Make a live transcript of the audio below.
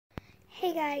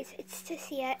Hey guys, it's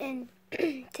Tessia, and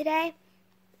today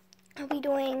I'll be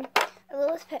doing a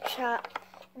Littlest Pet Shop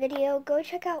video. Go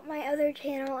check out my other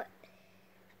channel,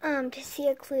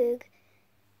 Tessia Klug.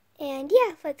 And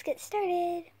yeah, let's get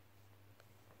started.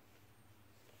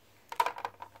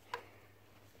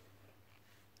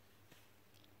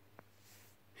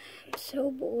 I'm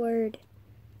so bored.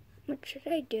 What should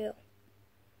I do?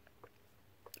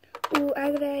 Ooh,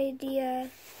 I got an idea.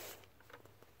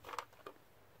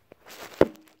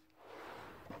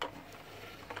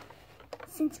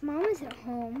 Since Mom isn't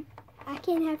home, I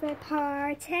can have a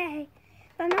party.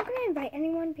 But I'm not going to invite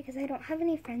anyone because I don't have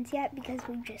any friends yet because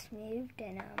we just moved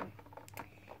and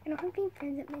I don't have any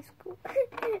friends at my school.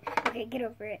 Okay, get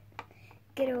over it.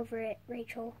 Get over it,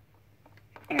 Rachel.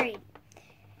 Alright.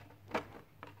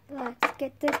 Let's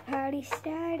get this party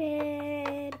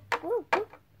started. Woo, woo.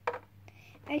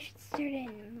 I should start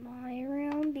in my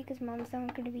room because Mom's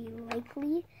not going to be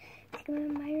likely to go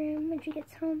in my room when she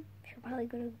gets home. She'll probably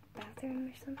go to the bathroom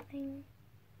or something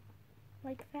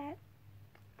like that.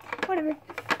 Whatever.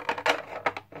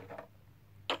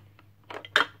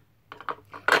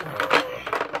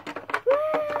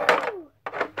 Woo!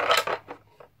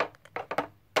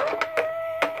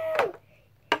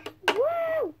 Woo!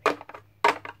 Woo!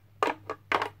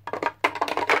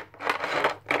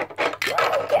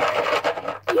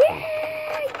 Yeah!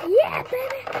 Yeah,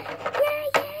 baby! Yeah,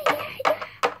 yeah, yeah, yeah!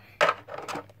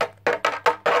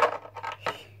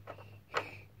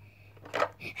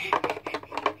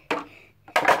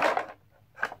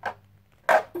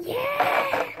 Yeah!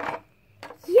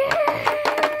 Yeah! Yeah!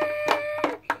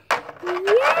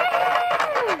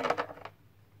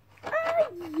 Oh,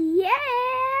 yeah!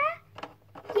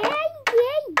 Yeah,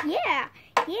 yeah, yeah!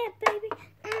 Yeah, baby!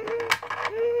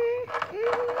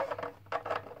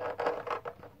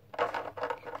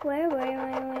 Where?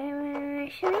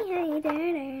 Show me how you do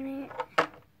it.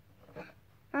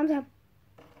 Mom's home.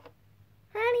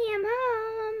 Honey, I'm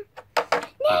home.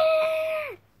 No!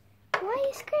 Why are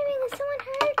you screaming? Is someone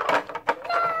hurt?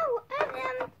 No!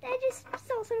 I just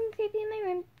saw something creepy in my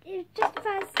room. It was just a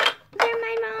fuzz. Never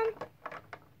mind, Mom.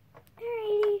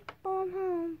 Alrighty, well, I'm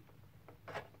home.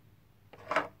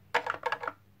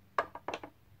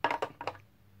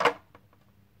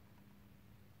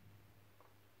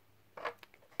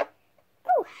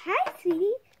 Oh, hi,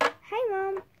 sweetie. Hi,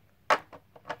 Mom.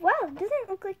 Wow, it doesn't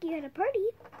look like you had a party.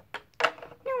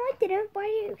 No, I didn't. Why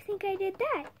do you think I did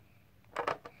that?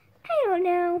 I don't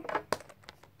know.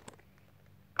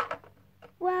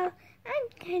 Well, I'm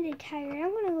kind of tired.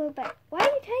 I'm going to go back. Why are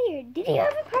you tired? Did you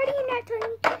have a party and not tell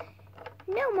me?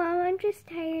 No, Mom, I'm just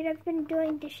tired. I've been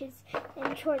doing dishes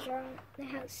and chores around the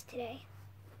house today.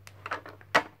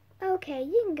 Okay,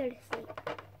 you can go to sleep.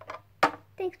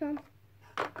 Thanks, Mom.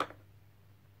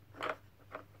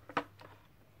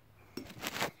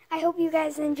 I hope you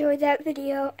guys enjoyed that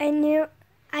video. I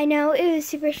know it was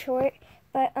super short,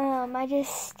 but I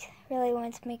just really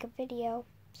wanted to make a video.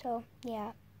 So,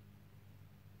 yeah.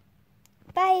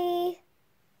 Bye.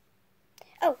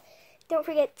 Oh, don't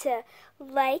forget to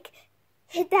like,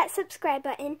 hit that subscribe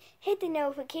button, hit the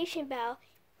notification bell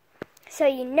so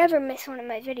you never miss one of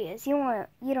my videos. You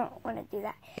don't want to do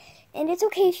that. And it's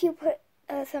okay if you put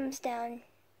a thumbs down.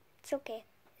 It's okay.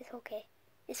 It's okay.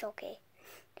 It's okay.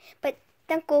 But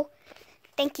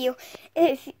thank you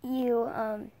if you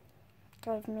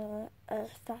give me a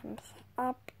thumbs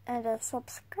up and a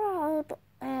subscribe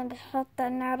and hit the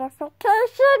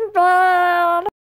notification bell.